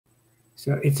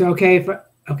So it's okay if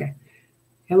okay.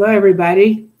 Hello,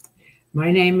 everybody.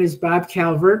 My name is Bob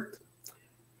Calvert.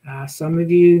 Some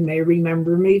of you may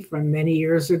remember me from many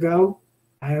years ago.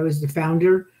 I was the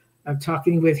founder of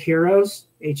Talking with Heroes,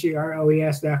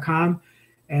 HEROES.com,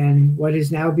 and what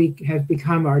has now has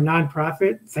become our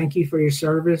nonprofit, Thank You for Your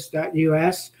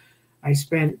Service.us. I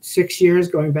spent 6 years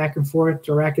going back and forth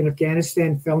to Iraq and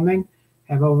Afghanistan filming,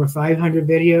 have over 500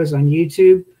 videos on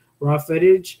YouTube, raw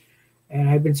footage, and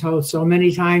I've been told so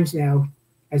many times now,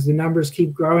 as the numbers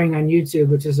keep growing on YouTube,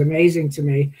 which is amazing to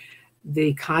me,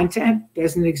 the content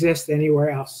doesn't exist anywhere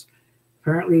else.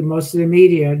 Apparently, most of the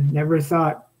media never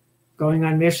thought going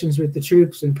on missions with the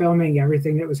troops and filming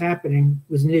everything that was happening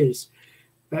was news.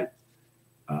 But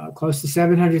close to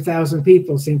 700,000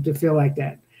 people seem to feel like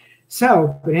that.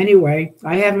 So, but anyway,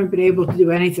 I haven't been able to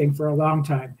do anything for a long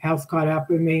time. Health caught up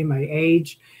with me, my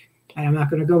age, and I'm not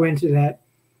going to go into that.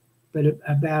 But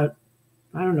about,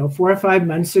 I don't know, 4 or 5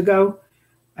 months ago,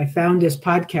 I found this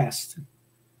podcast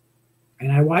and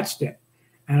I watched it.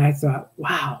 And I thought,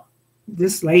 wow,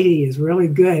 this lady is really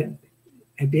good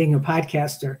at being a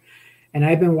podcaster. And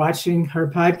I've been watching her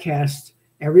podcast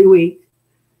every week.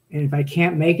 And if I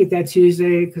can't make it that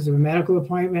Tuesday because of a medical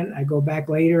appointment, I go back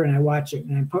later and I watch it.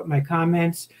 And I put my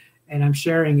comments and I'm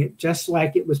sharing it just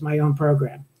like it was my own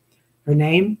program. Her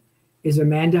name is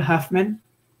Amanda Huffman.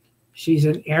 She's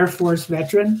an Air Force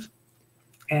veteran.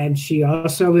 And she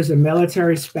also is a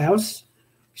military spouse.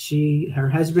 Her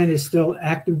husband is still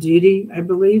active duty, I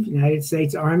believe, United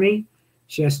States Army.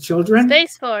 She has children.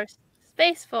 Space Force.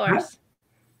 Space Force.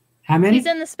 How many? He's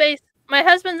in the space. My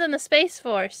husband's in the Space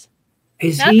Force.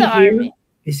 Is not he the here? Army.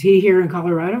 Is he here in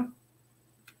Colorado?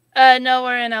 No,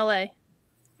 we're in LA.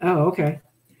 Oh, okay.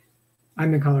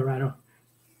 I'm in Colorado.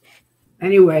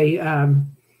 Anyway,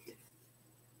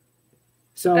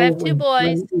 so I have two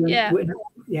boys.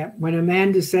 When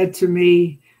Amanda said to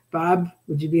me, Bob,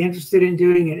 would you be interested in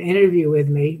doing an interview with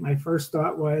me? My first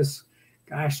thought was,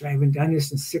 gosh, I haven't done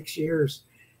this in 6 years.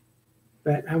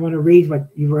 But I want to read what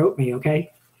you wrote me,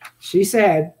 okay? She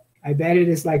said, I bet it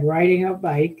is like riding a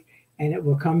bike and it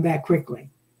will come back quickly.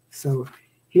 So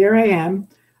here I am.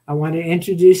 I want to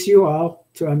introduce you all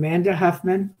to Amanda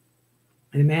Huffman.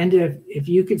 And Amanda, if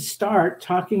you could start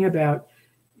talking about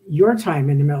your time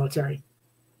in the military.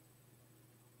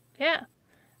 Yeah.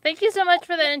 Thank you so much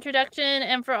for the introduction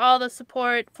and for all the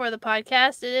support for the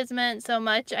podcast. It has meant so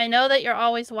much. I know that you're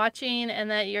always watching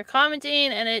and that you're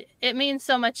commenting, and it means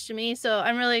so much to me. So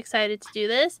I'm really excited to do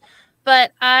this.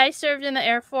 But I served in the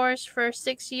Air Force for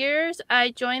 6 years.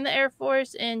 I joined the Air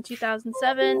Force in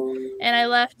 2007, and I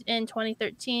left in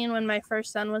 2013 when my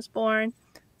first son was born.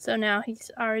 So now he's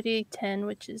already 10,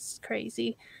 which is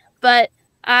crazy. But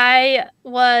I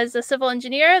was a civil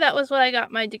engineer. That was what I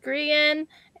got my degree in.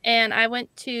 And I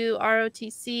went to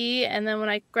ROTC, and then when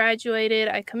I graduated,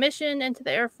 I commissioned into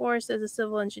the Air Force as a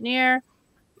civil engineer.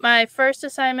 My first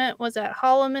assignment was at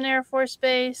Holloman Air Force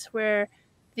Base, where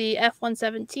the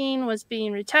F-117 was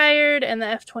being retired and the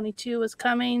F-22 was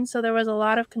coming. So there was a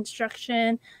lot of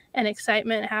construction and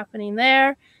excitement happening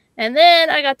there. And then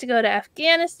I got to go to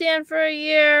Afghanistan for a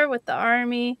year with the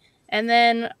Army. And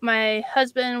then my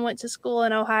husband went to school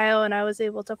in Ohio, and I was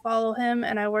able to follow him,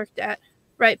 and I worked at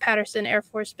Wright-Patterson Air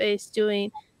Force Base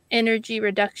doing energy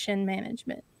reduction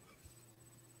management.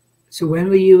 So when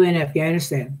were you in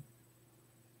Afghanistan?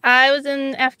 I was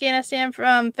in Afghanistan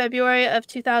from February of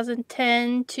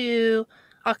 2010 to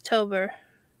October.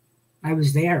 I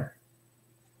was there.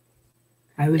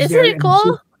 Isn't it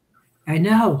cool? I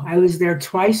know. I was there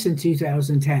twice in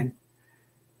 2010.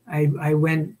 I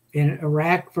went in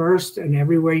Iraq first, and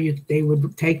everywhere they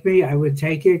would take me, I would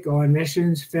take it, go on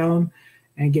missions, film,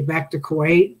 and get back to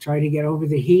Kuwait, try to get over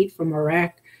the heat from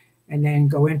Iraq, and then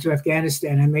go into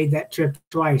Afghanistan. I made that trip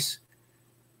twice.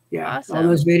 Yeah, awesome. All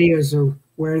those videos are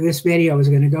where this video is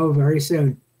going to go very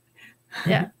soon.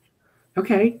 Yeah.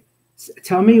 Okay. So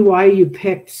tell me why you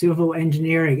picked civil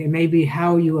engineering and maybe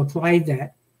how you applied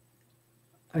that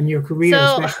in your career,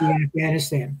 especially in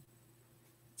Afghanistan.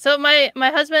 So my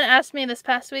husband asked me this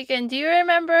past weekend, do you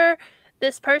remember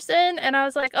this person? And I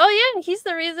was like, oh yeah, he's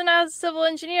the reason I was a civil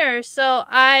engineer. So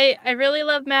I really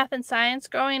loved math and science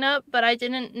growing up, but I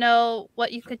didn't know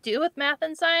what you could do with math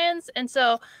and science. And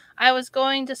so I was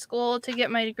going to school to get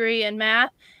my degree in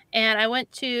math, and I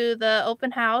went to the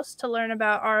open house to learn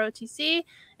about ROTC,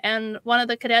 and one of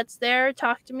the cadets there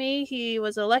talked to me. He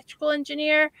was an electrical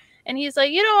engineer, and he's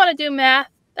like, you don't want to do math.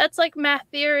 That's like math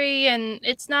theory, and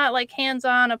it's not like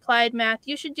hands-on applied math.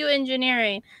 You should do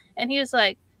engineering. And he was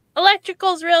like,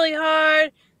 electrical's really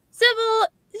hard. Civil,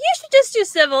 you should just do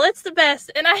civil. It's the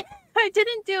best. And I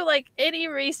didn't do like any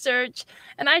research,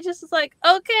 and I just was like,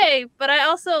 okay. But I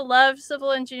also loved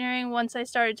civil engineering once I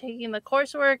started taking the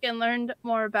coursework and learned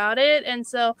more about it. And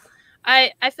so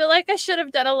I feel like I should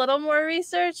have done a little more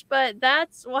research, but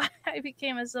that's why I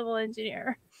became a civil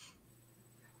engineer.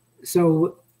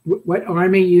 So, what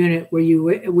Army unit were you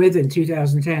with in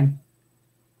 2010?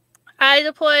 I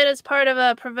deployed as part of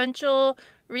a provincial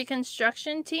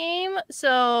reconstruction team.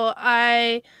 So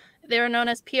they were known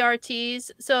as PRTs.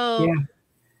 So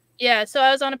Yeah. so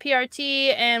I was on a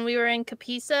PRT, and we were in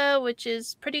Kapisa, which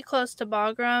is pretty close to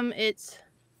Bagram. It's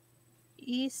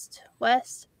east,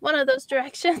 west, one of those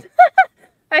directions.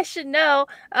 I should know,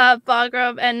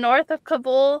 Bagram, and north of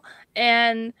Kabul.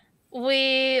 And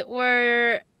we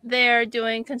were there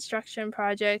doing construction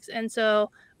projects. And so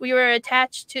we were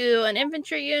attached to an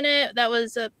infantry unit that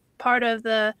was a part of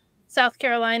the South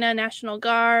Carolina National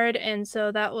Guard. And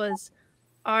so that was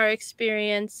our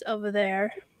experience over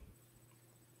there.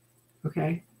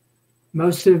 Okay.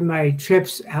 Most of my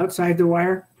trips outside the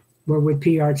wire were with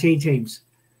PRT teams,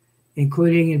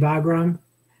 including in Bagram.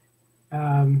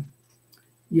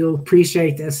 You'll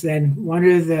appreciate this. Then one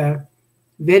of the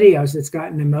videos that's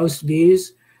gotten the most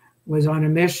views was on a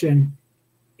mission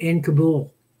in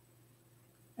Kabul.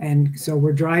 And so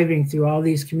we're driving through all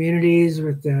these communities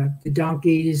with the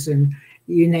donkeys and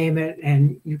you name it.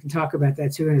 And you can talk about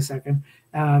that too in a second.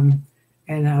 And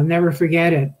I'll never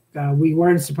forget it. We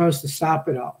weren't supposed to stop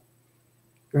at all,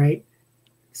 right?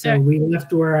 So we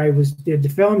left where I did the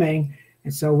filming.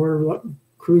 And so we're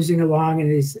cruising along in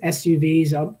these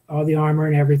SUVs, all the armor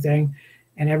and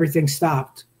everything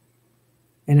stopped.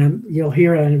 And you'll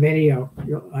hear it on the video.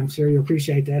 I'm sure you'll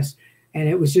appreciate this. And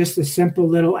it was just a simple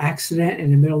little accident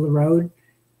in the middle of the road.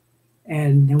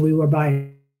 And we were by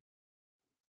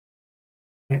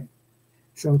it.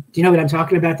 So do you know what I'm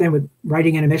talking about then with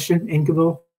riding in a mission in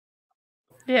Kabul?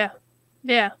 Yeah.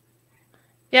 Yeah,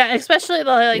 especially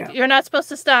you're not supposed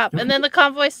to stop. And then the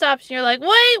convoy stops and you're like,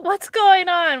 wait, what's going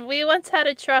on? We once had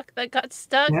a truck that got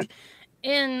stuck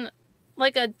in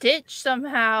like a ditch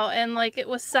somehow, and like it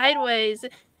was sideways,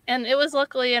 and it was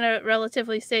luckily in a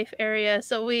relatively safe area.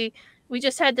 So we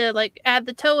just had to like add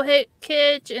the tow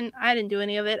hitch, and I didn't do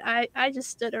any of it. I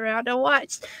just stood around and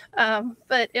watched.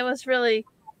 But it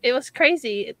was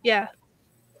crazy. Yeah.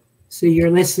 So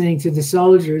you're listening to the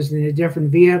soldiers in the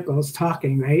different vehicles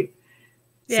talking, right?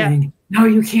 Yeah. Saying, no,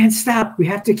 you can't stop. We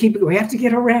have to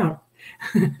get around.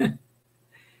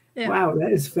 Yeah. Wow,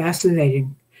 that is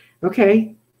fascinating.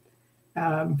 Okay.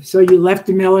 So you left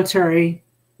the military.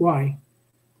 Why?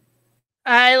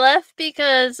 I left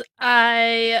because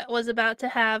I was about to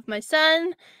have my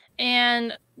son,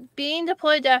 and being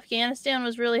deployed to Afghanistan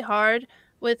was really hard,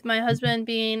 with my husband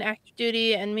being active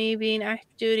duty and me being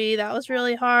active duty. That was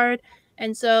really hard.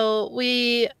 And so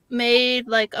we made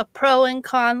like a pro and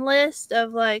con list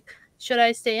of like, should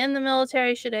I stay in the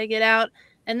military? Should I get out?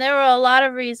 And there were a lot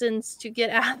of reasons to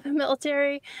get out of the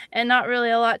military and not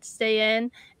really a lot to stay in.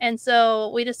 And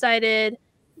so we decided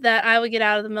that I would get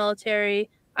out of the military.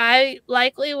 I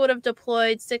likely would have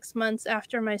deployed 6 months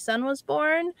after my son was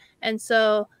born. And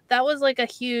so that was like a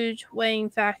huge weighing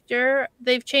factor.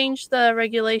 They've changed the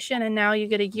regulation, and now you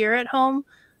get a year at home.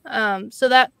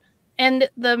 And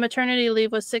the maternity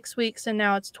leave was 6 weeks, and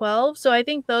now it's 12. So I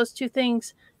think those two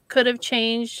things could have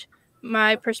changed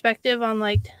my perspective on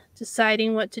like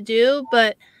deciding what to do.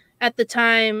 But at the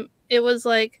time, it was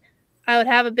like I would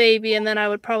have a baby and then I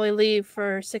would probably leave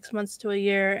for 6 months to a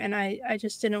year. And I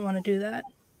just didn't want to do that.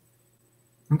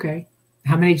 Okay.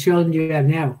 How many children do you have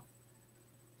now?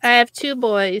 I have 2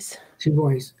 boys. 2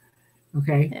 boys.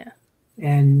 Okay. Yeah.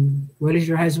 And what is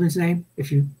your husband's name?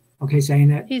 If you saying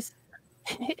that?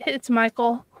 It's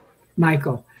Michael.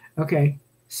 Michael. Okay.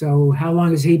 So how long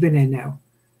has he been in now?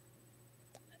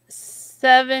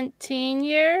 17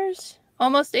 years.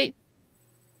 Almost 18.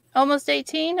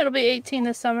 It'll be 18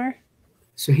 this summer.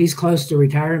 So he's close to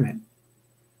retirement.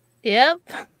 Yep.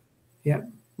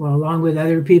 Well, along with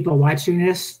other people watching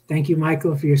this, thank you,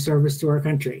 Michael, for your service to our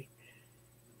country.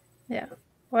 Yeah.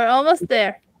 We're almost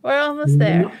there. Almost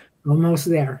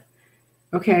there.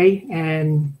 Okay.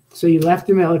 And so you left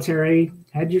the military,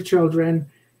 had your children.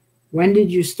 When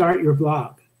did you start your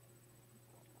blog?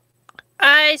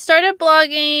 I started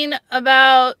blogging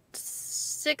about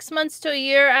 6 months to a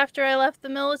year after I left the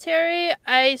military.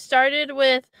 I started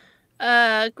with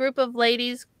a group of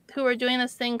ladies who were doing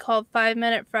this thing called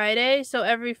 5-Minute Friday. So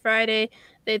every Friday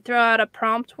they'd throw out a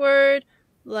prompt word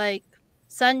like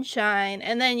sunshine,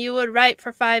 and then you would write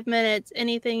for 5 minutes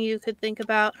anything you could think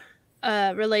about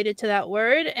related to that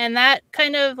word. And that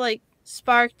kind of like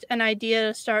sparked an idea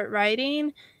to start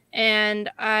writing. And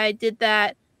I did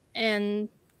that, and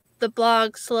the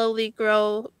blog slowly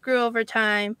grew over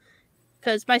time,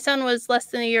 because my son was less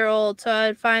than a year old, so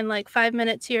I'd find like 5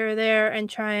 minutes here or there and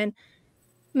try and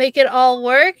make it all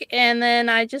work, and then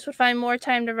I just would find more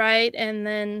time to write, and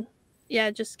then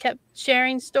just kept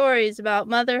sharing stories about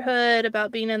motherhood,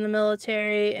 about being in the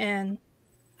military, and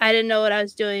I didn't know what I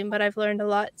was doing, but I've learned a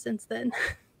lot since then.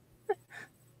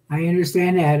 I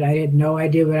understand that. I had no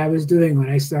idea what I was doing when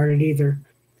I started either.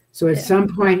 So at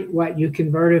some point, you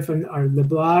converted from the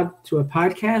blog to a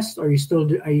podcast, or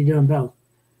are you doing both?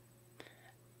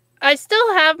 I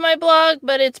still have my blog,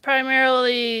 but it's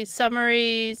primarily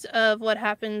summaries of what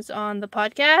happens on the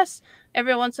podcast.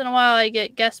 Every once in a while, I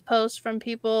get guest posts from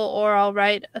people, or I'll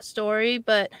write a story,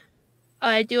 but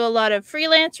I do a lot of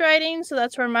freelance writing, so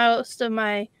that's where most of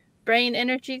my brain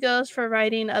energy goes for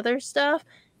writing other stuff.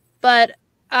 But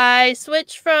I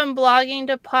switched from blogging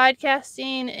to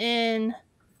podcasting in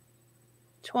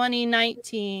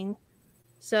 2019.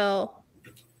 So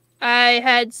I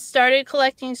had started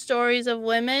collecting stories of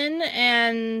women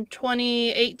in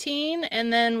 2018,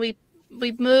 and then we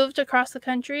moved across the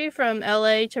country from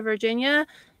LA to Virginia,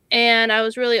 and I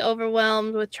was really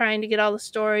overwhelmed with trying to get all the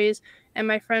stories, and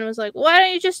my friend was like, "Why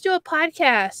don't you just do a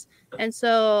podcast?" And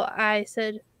so I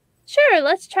said, "Sure,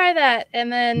 let's try that."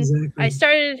 And then I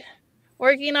started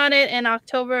working on it in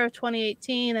October of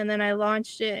 2018, and then I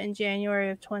launched it in January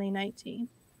of 2019.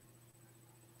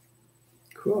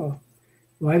 Cool.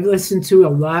 Well, I've listened to a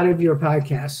lot of your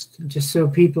podcasts. Just so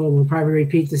people will probably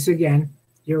repeat this again.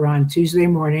 You're on Tuesday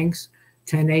mornings,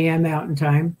 10 a.m. Mountain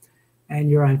Time, and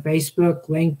you're on Facebook,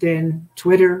 LinkedIn,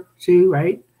 Twitter too,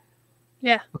 right?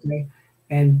 Yeah. Okay.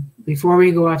 And before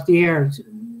we go off the air,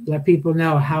 let people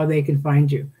know how they can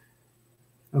find you.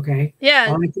 Okay.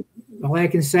 Yeah. All I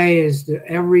can say is that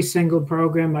every single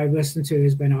program I've listened to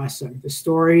has been awesome. The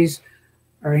stories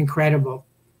are incredible.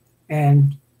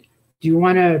 And do you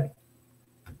want to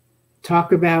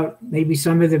talk about maybe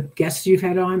some of the guests you've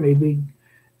had on, maybe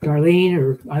Darlene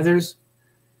or others?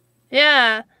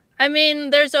 Yeah. I mean,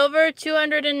 there's over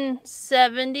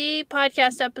 270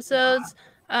 podcast episodes.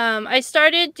 I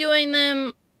started doing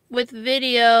them with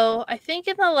video, I think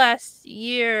in the last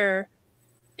year.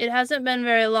 It hasn't been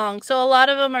very long. So a lot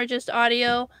of them are just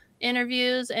audio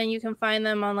interviews, and you can find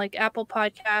them on like Apple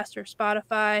Podcast or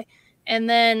Spotify. And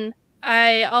then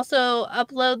I also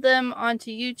upload them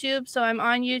onto YouTube. So I'm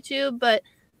on YouTube, but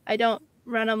I don't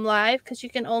run them live because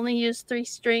you can only use 3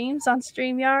 streams on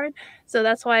StreamYard. So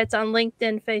that's why it's on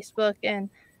LinkedIn, Facebook, and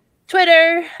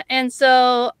Twitter. And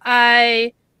so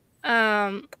I've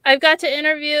got to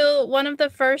interview one of the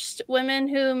first women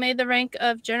who made the rank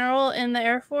of general in the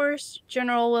Air Force,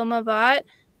 General Wilma Vaught.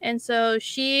 And so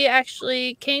she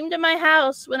actually came to my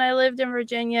house when I lived in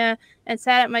Virginia and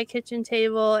sat at my kitchen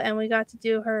table, and we got to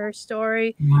do her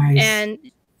story. Nice.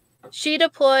 And she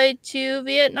deployed to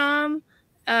Vietnam,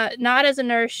 not as a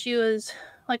nurse. She was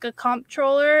like a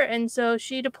comptroller. And so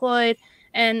she deployed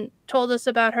and told us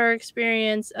about her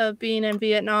experience of being in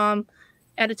Vietnam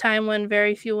at a time when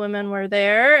very few women were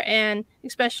there, and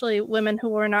especially women who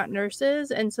were not nurses.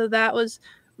 And so that was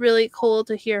really cool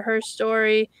to hear her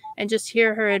story and just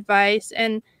hear her advice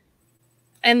and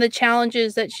the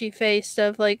challenges that she faced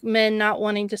of like men not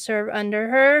wanting to serve under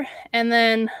her. And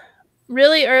then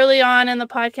really early on in the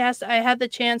podcast, I had the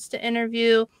chance to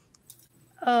interview,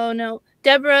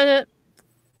 Deborah.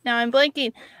 Now I'm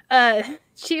blanking.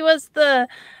 She was the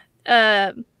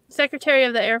Secretary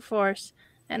of the Air Force.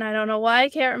 And I don't know why I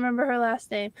can't remember her last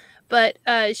name, but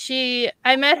I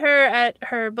met her at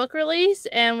her book release,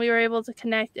 and we were able to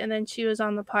connect, and then she was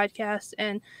on the podcast.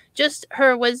 And just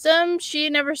her wisdom, she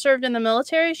never served in the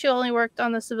military. She only worked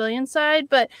on the civilian side,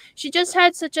 but she just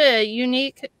had such a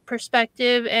unique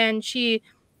perspective, and she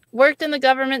worked in the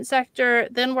government sector,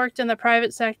 then worked in the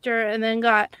private sector, and then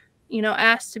got,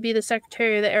 asked to be the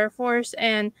Secretary of the Air Force.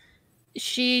 And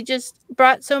she just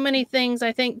brought so many things,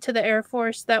 I think, to the Air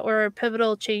Force that were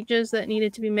pivotal changes that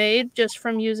needed to be made just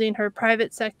from using her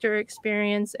private sector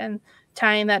experience and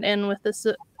tying that in with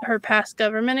her past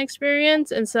government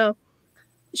experience. And so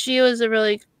she was a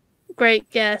really great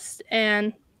guest.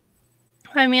 And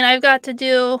I mean, I've got to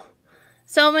do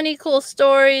so many cool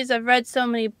stories. I've read so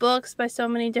many books by so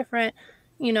many different,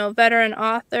 veteran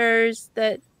authors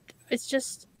that it's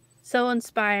just so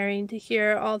inspiring to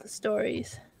hear all the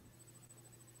stories.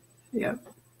 Yeah,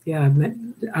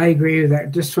 I agree with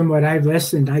that. Just from what I've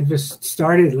listened, I just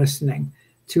started listening.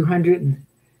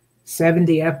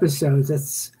 270 episodes.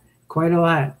 That's quite a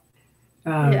lot.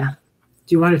 Do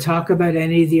you want to talk about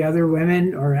any of the other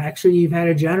women? Or actually, you've had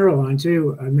a general on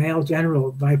too, a male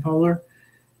general, bipolar.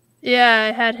 Yeah,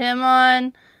 I had him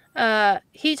on.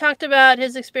 he talked about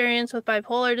his experience with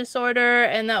bipolar disorder,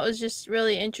 and that was just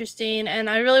really interesting. And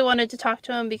I really wanted to talk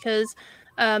to him because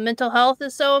mental health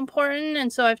is so important.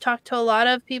 And so I've talked to a lot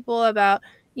of people about,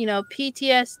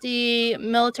 PTSD,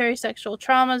 military sexual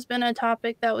trauma has been a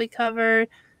topic that we covered.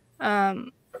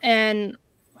 And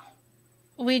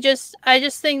I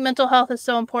just think mental health is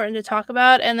so important to talk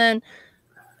about. And then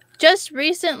just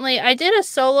recently, I did a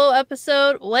solo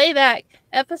episode way back,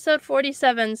 episode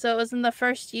 47. So it was in the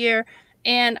first year.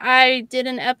 And I did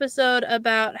an episode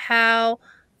about how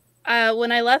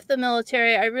when I left the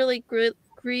military, I really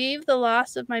grieved the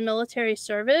loss of my military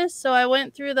service. So I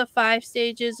went through the 5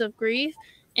 stages of grief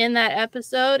in that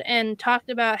episode and talked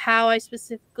about how I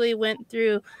specifically went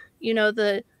through,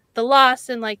 the loss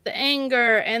and like the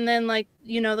anger and then like,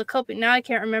 the coping. Now I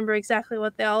can't remember exactly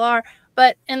what they all are.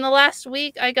 But in the last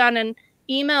week, I got an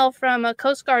email from a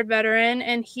Coast Guard veteran,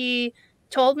 and he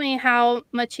told me how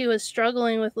much he was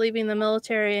struggling with leaving the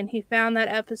military, and he found that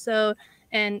episode,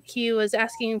 and he was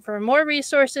asking for more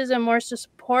resources and more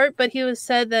support, but he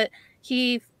said that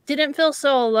he didn't feel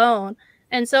so alone.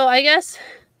 And so I guess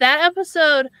that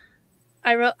episode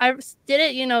I did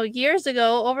it, years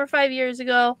ago, over 5 years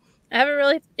ago.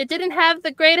 It didn't have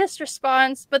the greatest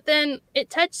response, but then it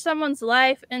touched someone's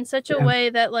life in such a way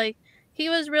that like he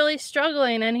was really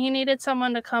struggling and he needed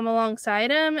someone to come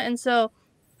alongside him. And so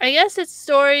I guess it's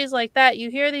stories like that. You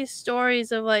hear these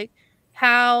stories of like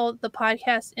how the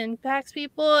podcast impacts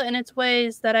people, and it's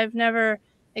ways that I've never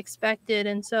expected.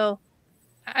 And so,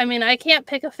 I mean, I can't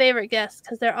pick a favorite guest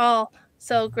because they're all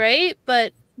so great,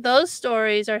 but those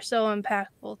stories are so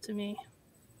impactful to me.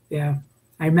 Yeah.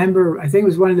 I remember, I think it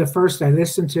was one of the first I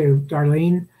listened to,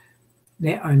 Darlene,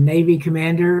 a Navy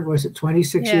commander. Was it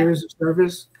 26 years of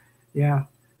service? Yeah.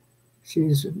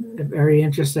 She's very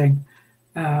interesting.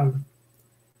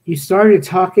 You started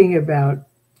talking about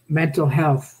mental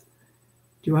health.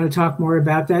 Do you want to talk more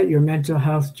about that, your mental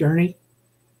health journey?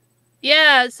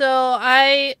 Yeah, so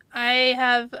I've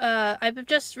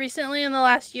just recently in the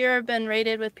last year been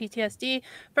rated with PTSD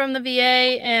from the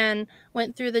VA and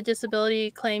went through the disability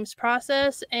claims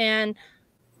process, and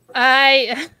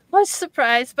I was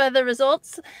surprised by the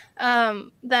results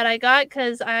that I got,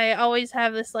 because I always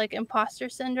have this like imposter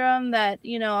syndrome that,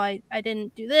 I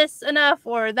didn't do this enough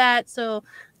or that, so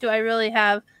do I really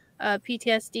have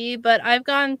PTSD? But I've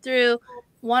gone through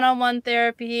one-on-one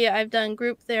therapy, I've done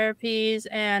group therapies,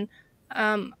 and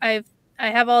I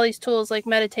have all these tools like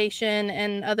meditation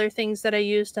and other things that I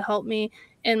use to help me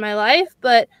in my life.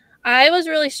 But I was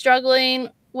really struggling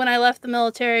when I left the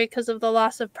military because of the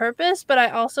loss of purpose, but I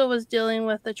also was dealing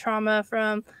with the trauma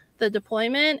from the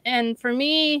deployment. And for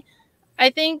me, I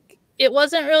think it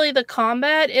wasn't really the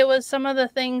combat, it was some of the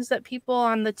things that people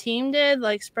on the team did,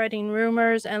 like spreading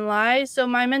rumors and lies. So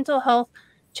my mental health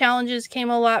challenges came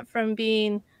a lot from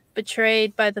being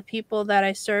betrayed by the people that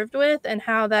I served with and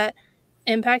how that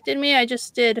impacted me. I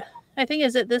think,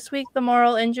 is it this week, the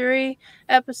moral injury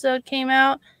episode came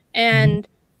out, and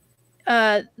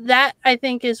that I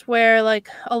think is where like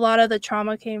a lot of the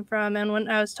trauma came from. And when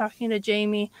I was talking to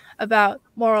Jamie about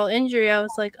moral injury, I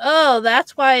was like, oh,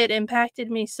 that's why it impacted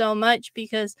me so much,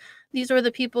 because these were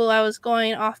the people I was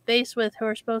going off base with who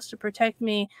were supposed to protect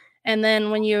me, and then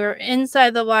when you're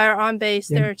inside the wire on base,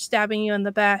 they're stabbing you in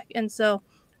the back. And so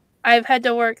I've had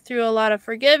to work through a lot of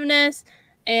forgiveness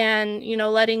and,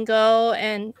 letting go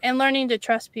and learning to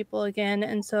trust people again.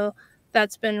 And so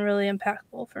that's been really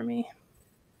impactful for me.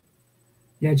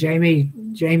 Yeah,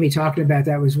 Jamie talking about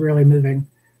that was really moving.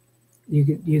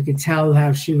 You could tell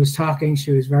how she was talking.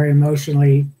 She was very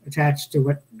emotionally attached to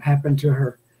what happened to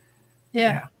her.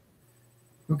 Yeah.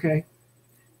 Okay.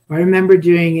 I remember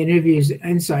doing interviews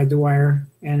inside the wire,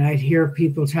 and I'd hear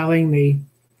people telling me,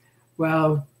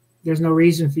 well, there's no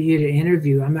reason for you to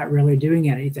interview. I'm not really doing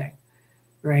anything,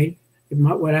 right?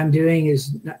 What I'm doing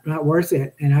is not worth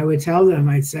it. And I would tell them,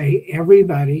 I'd say,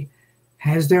 everybody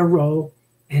has their role.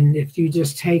 And if you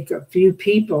just take a few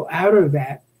people out of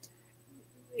that,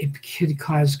 it could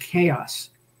cause chaos.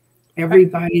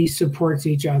 Everybody supports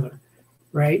each other,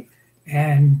 right?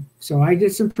 And so I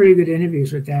did some pretty good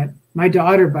interviews with that. My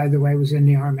daughter, by the way, was in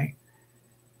the Army.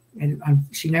 And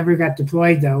she never got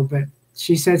deployed, though, but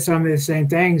she said some of the same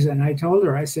things. And I told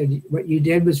her, I said, what you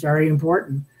did was very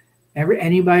important.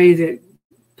 Anybody that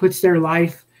puts their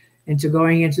life into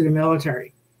going into the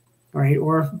military, right,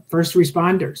 or first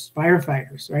responders,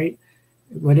 firefighters, right,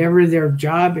 whatever their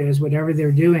job is, whatever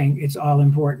they're doing, it's all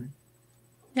important.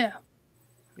 Yeah.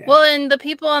 Well, and the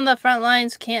people on the front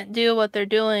lines can't do what they're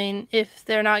doing if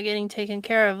they're not getting taken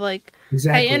care of. Like,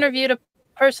 exactly. I interviewed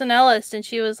personnelist, and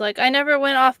she was like, I never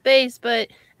went off base,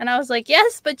 and I was like,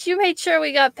 yes, but you made sure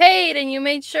we got paid, and you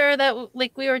made sure that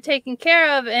like we were taken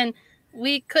care of, and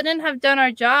we couldn't have done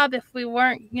our job if we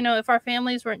weren't, if our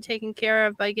families weren't taken care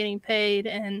of by getting paid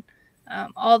and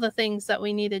all the things that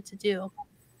we needed to do.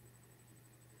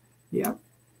 Yeah.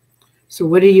 So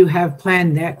what do you have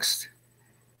planned next?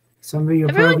 Some of your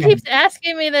Everyone programs. keeps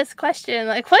asking me this question,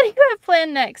 like, what do you have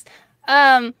planned next?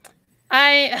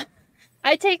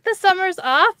 I take the summers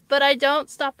off, but I don't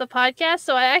stop the podcast.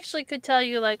 So I actually could tell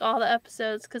you like all the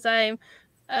episodes, because I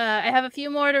have a few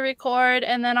more to record,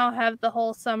 and then I'll have the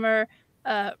whole summer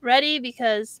ready,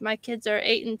 because my kids are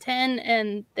 8 and 10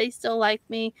 and they still like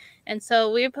me. And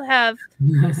so we have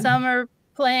summer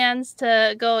plans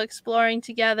to go exploring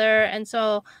together. And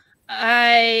so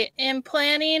I am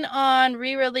planning on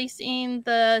re-releasing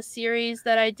the series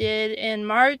that I did in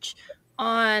March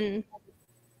on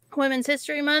Women's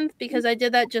History Month, because I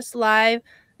did that just live,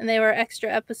 and they were extra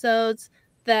episodes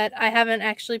that I haven't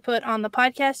actually put on the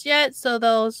podcast yet. So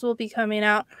those will be coming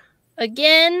out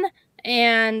again.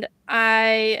 And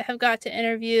I have got to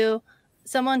interview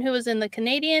someone who was in the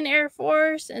Canadian Air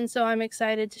Force. And so I'm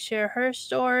excited to share her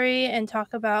story and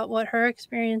talk about what her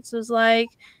experience was like.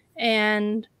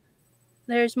 And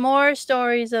there's more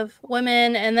stories of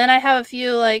women. And then I have a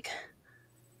few like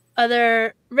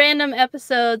other random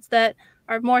episodes that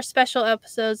are more special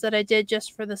episodes that I did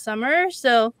just for the summer.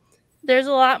 So there's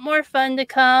a lot more fun to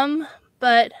come,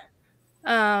 but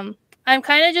I'm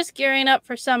kind of just gearing up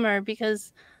for summer,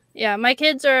 because my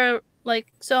kids are like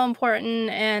so important,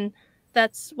 and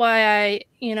that's why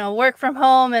I, work from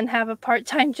home and have a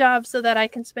part-time job so that I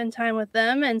can spend time with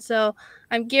them. And so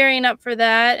I'm gearing up for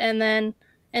that, and then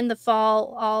in the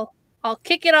fall I'll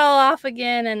kick it all off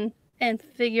again and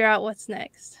figure out what's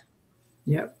next.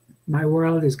 Yep. My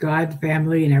world is God,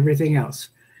 family, and everything else.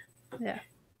 Yeah.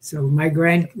 So my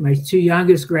two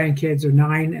youngest grandkids are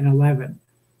 9 and 11.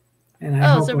 And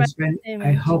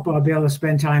I hope I'll be able to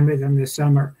spend time with them this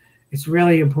summer. It's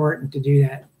really important to do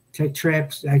that. Take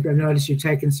trips. I've noticed you're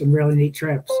taking some really neat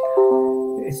trips.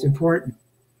 It's important.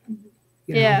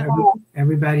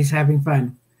 Everybody's having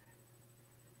fun.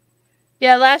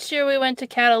 Yeah, last year we went to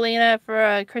Catalina for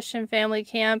a Christian family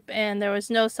camp, and there was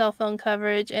no cell phone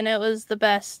coverage, and it was the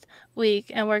best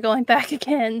week, and we're going back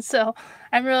again. So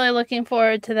I'm really looking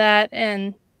forward to that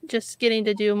and just getting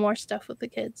to do more stuff with the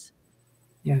kids.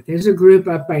 Yeah, there's a group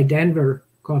up by Denver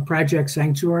called Project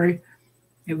Sanctuary.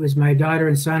 It was my daughter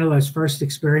and son-in-law's first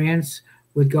experience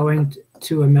with going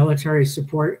to a military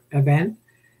support event,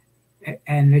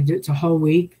 and it's a whole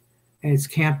week, and it's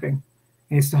camping,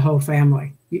 and it's the whole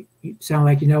family. You sound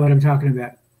like you know what I'm talking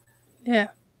about. Yeah.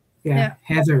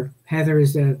 Heather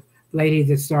is the lady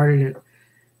that started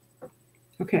it.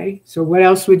 Okay, so what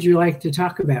else would you like to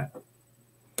talk about?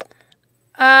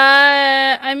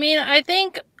 I mean, I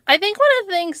think one of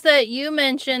the things that you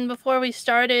mentioned before we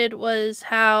started was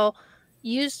how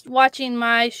watching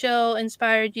my show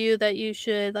inspired you that you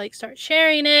should like start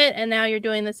sharing it, and now you're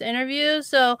doing this interview.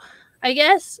 So I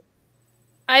guess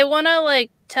I want to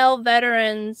like tell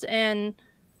veterans and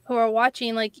who are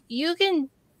watching, like, you can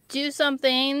do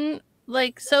something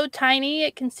like so tiny.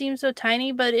 It can seem so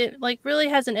tiny, but it like really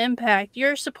has an impact.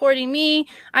 You're supporting me.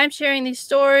 I'm sharing these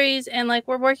stories, and like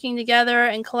we're working together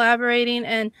and collaborating.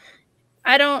 And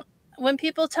when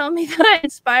people tell me that I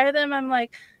inspire them, I'm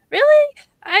like, really?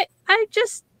 I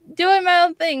just doing my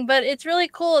own thing. But it's really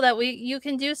cool that you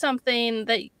can do something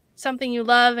you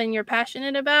love and you're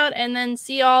passionate about, and then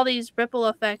see all these ripple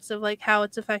effects of like how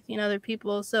it's affecting other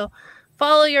people. So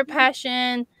follow your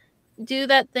passion, do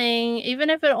that thing.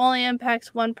 Even if it only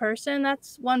impacts one person,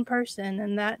 that's one person,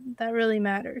 and that really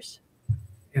matters.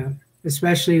 Yeah,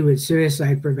 especially with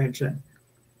suicide prevention.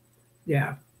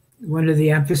 Yeah. One of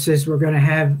the emphasis we're going to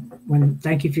have when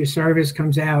Thank You for Your Service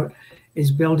comes out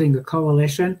is building a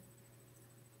coalition,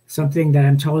 something that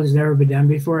I'm told has never been done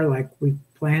before, like we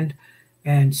planned.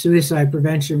 And suicide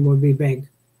prevention will be a big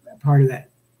part of that,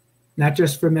 not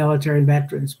just for military and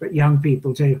veterans, but young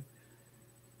people too.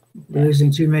 We're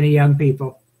losing too many young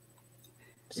people.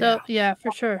 So yeah,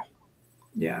 for sure.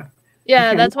 Yeah.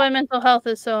 Okay. That's why mental health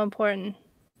is so important.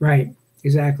 Right,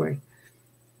 exactly.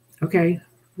 Okay,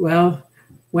 well,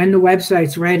 when the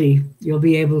website's ready, you'll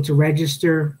be able to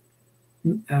register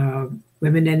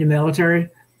women in the military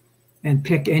and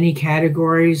pick any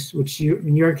categories, which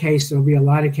in your case, there'll be a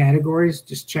lot of categories.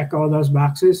 Just check all those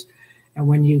boxes. And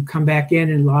when you come back in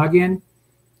and log in,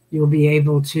 you'll be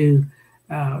able to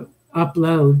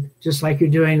upload, just like you're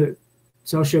doing with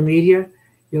social media,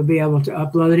 you'll be able to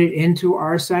upload it into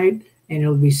our site, and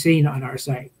it'll be seen on our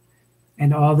site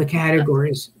and all the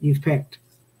categories you've picked.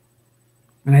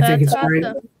 And I think That's it's very,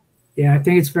 awesome. yeah, I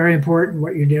think it's very important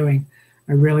what you're doing.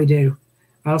 I really do.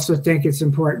 I also think it's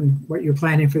important what you're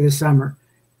planning for this summer.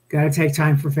 Got to take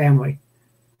time for family.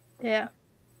 Yeah.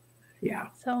 Yeah,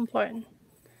 So important.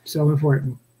 so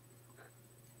important.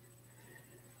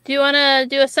 Do you want to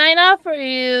do a sign off, or are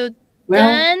you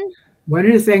Well, done? one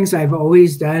of the things I've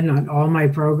always done on all my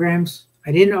programs,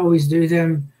 I didn't always do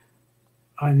them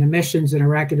on the missions in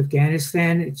Iraq and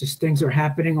Afghanistan. It's just things are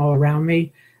happening all around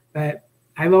me. But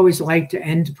I've always liked to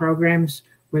end programs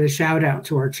with a shout out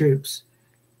to our troops.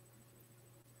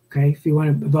 Okay, if you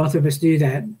want to, both of us do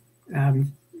that.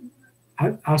 Um,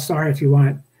 I'll start if you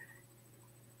want.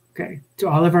 Okay, to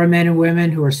all of our men and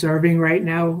women who are serving right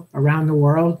now around the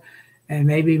world, and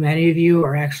maybe many of you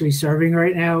are actually serving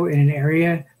right now in an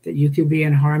area that you could be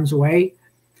in harm's way.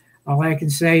 All I can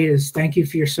say is thank you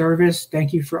for your service.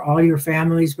 Thank you for all your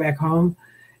families back home,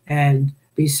 and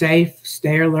be safe,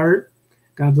 stay alert.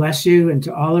 God bless you. And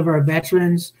to all of our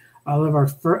veterans, all of our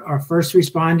first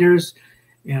responders,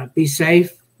 you know, be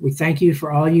safe. We thank you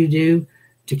for all you do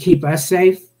to keep us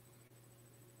safe.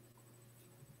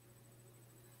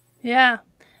 Yeah.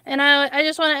 And I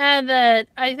just want to add that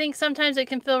I think sometimes it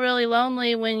can feel really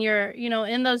lonely when you're,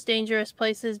 in those dangerous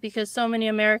places, because so many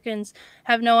Americans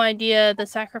have no idea the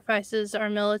sacrifices our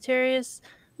military is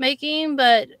making.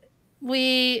 But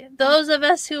those of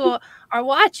us who are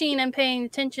watching and paying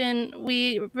attention,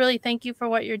 we really thank you for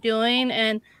what you're doing.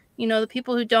 And, the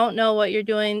people who don't know what you're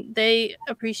doing, they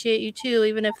appreciate you too,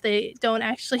 even if they don't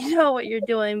actually know what you're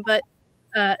doing. But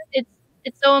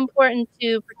it's so important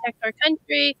to protect our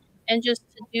country and just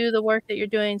to do the work that you're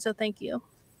doing. So thank you.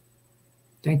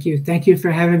 Thank you. Thank you for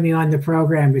having me on the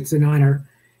program. It's an honor.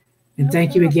 And No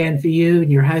thank you problem. again for you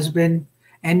and your husband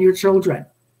and your children,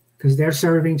 because they're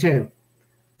serving too.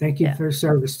 Thank you Yeah. for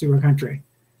service to our country.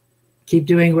 Keep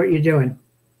doing what you're doing.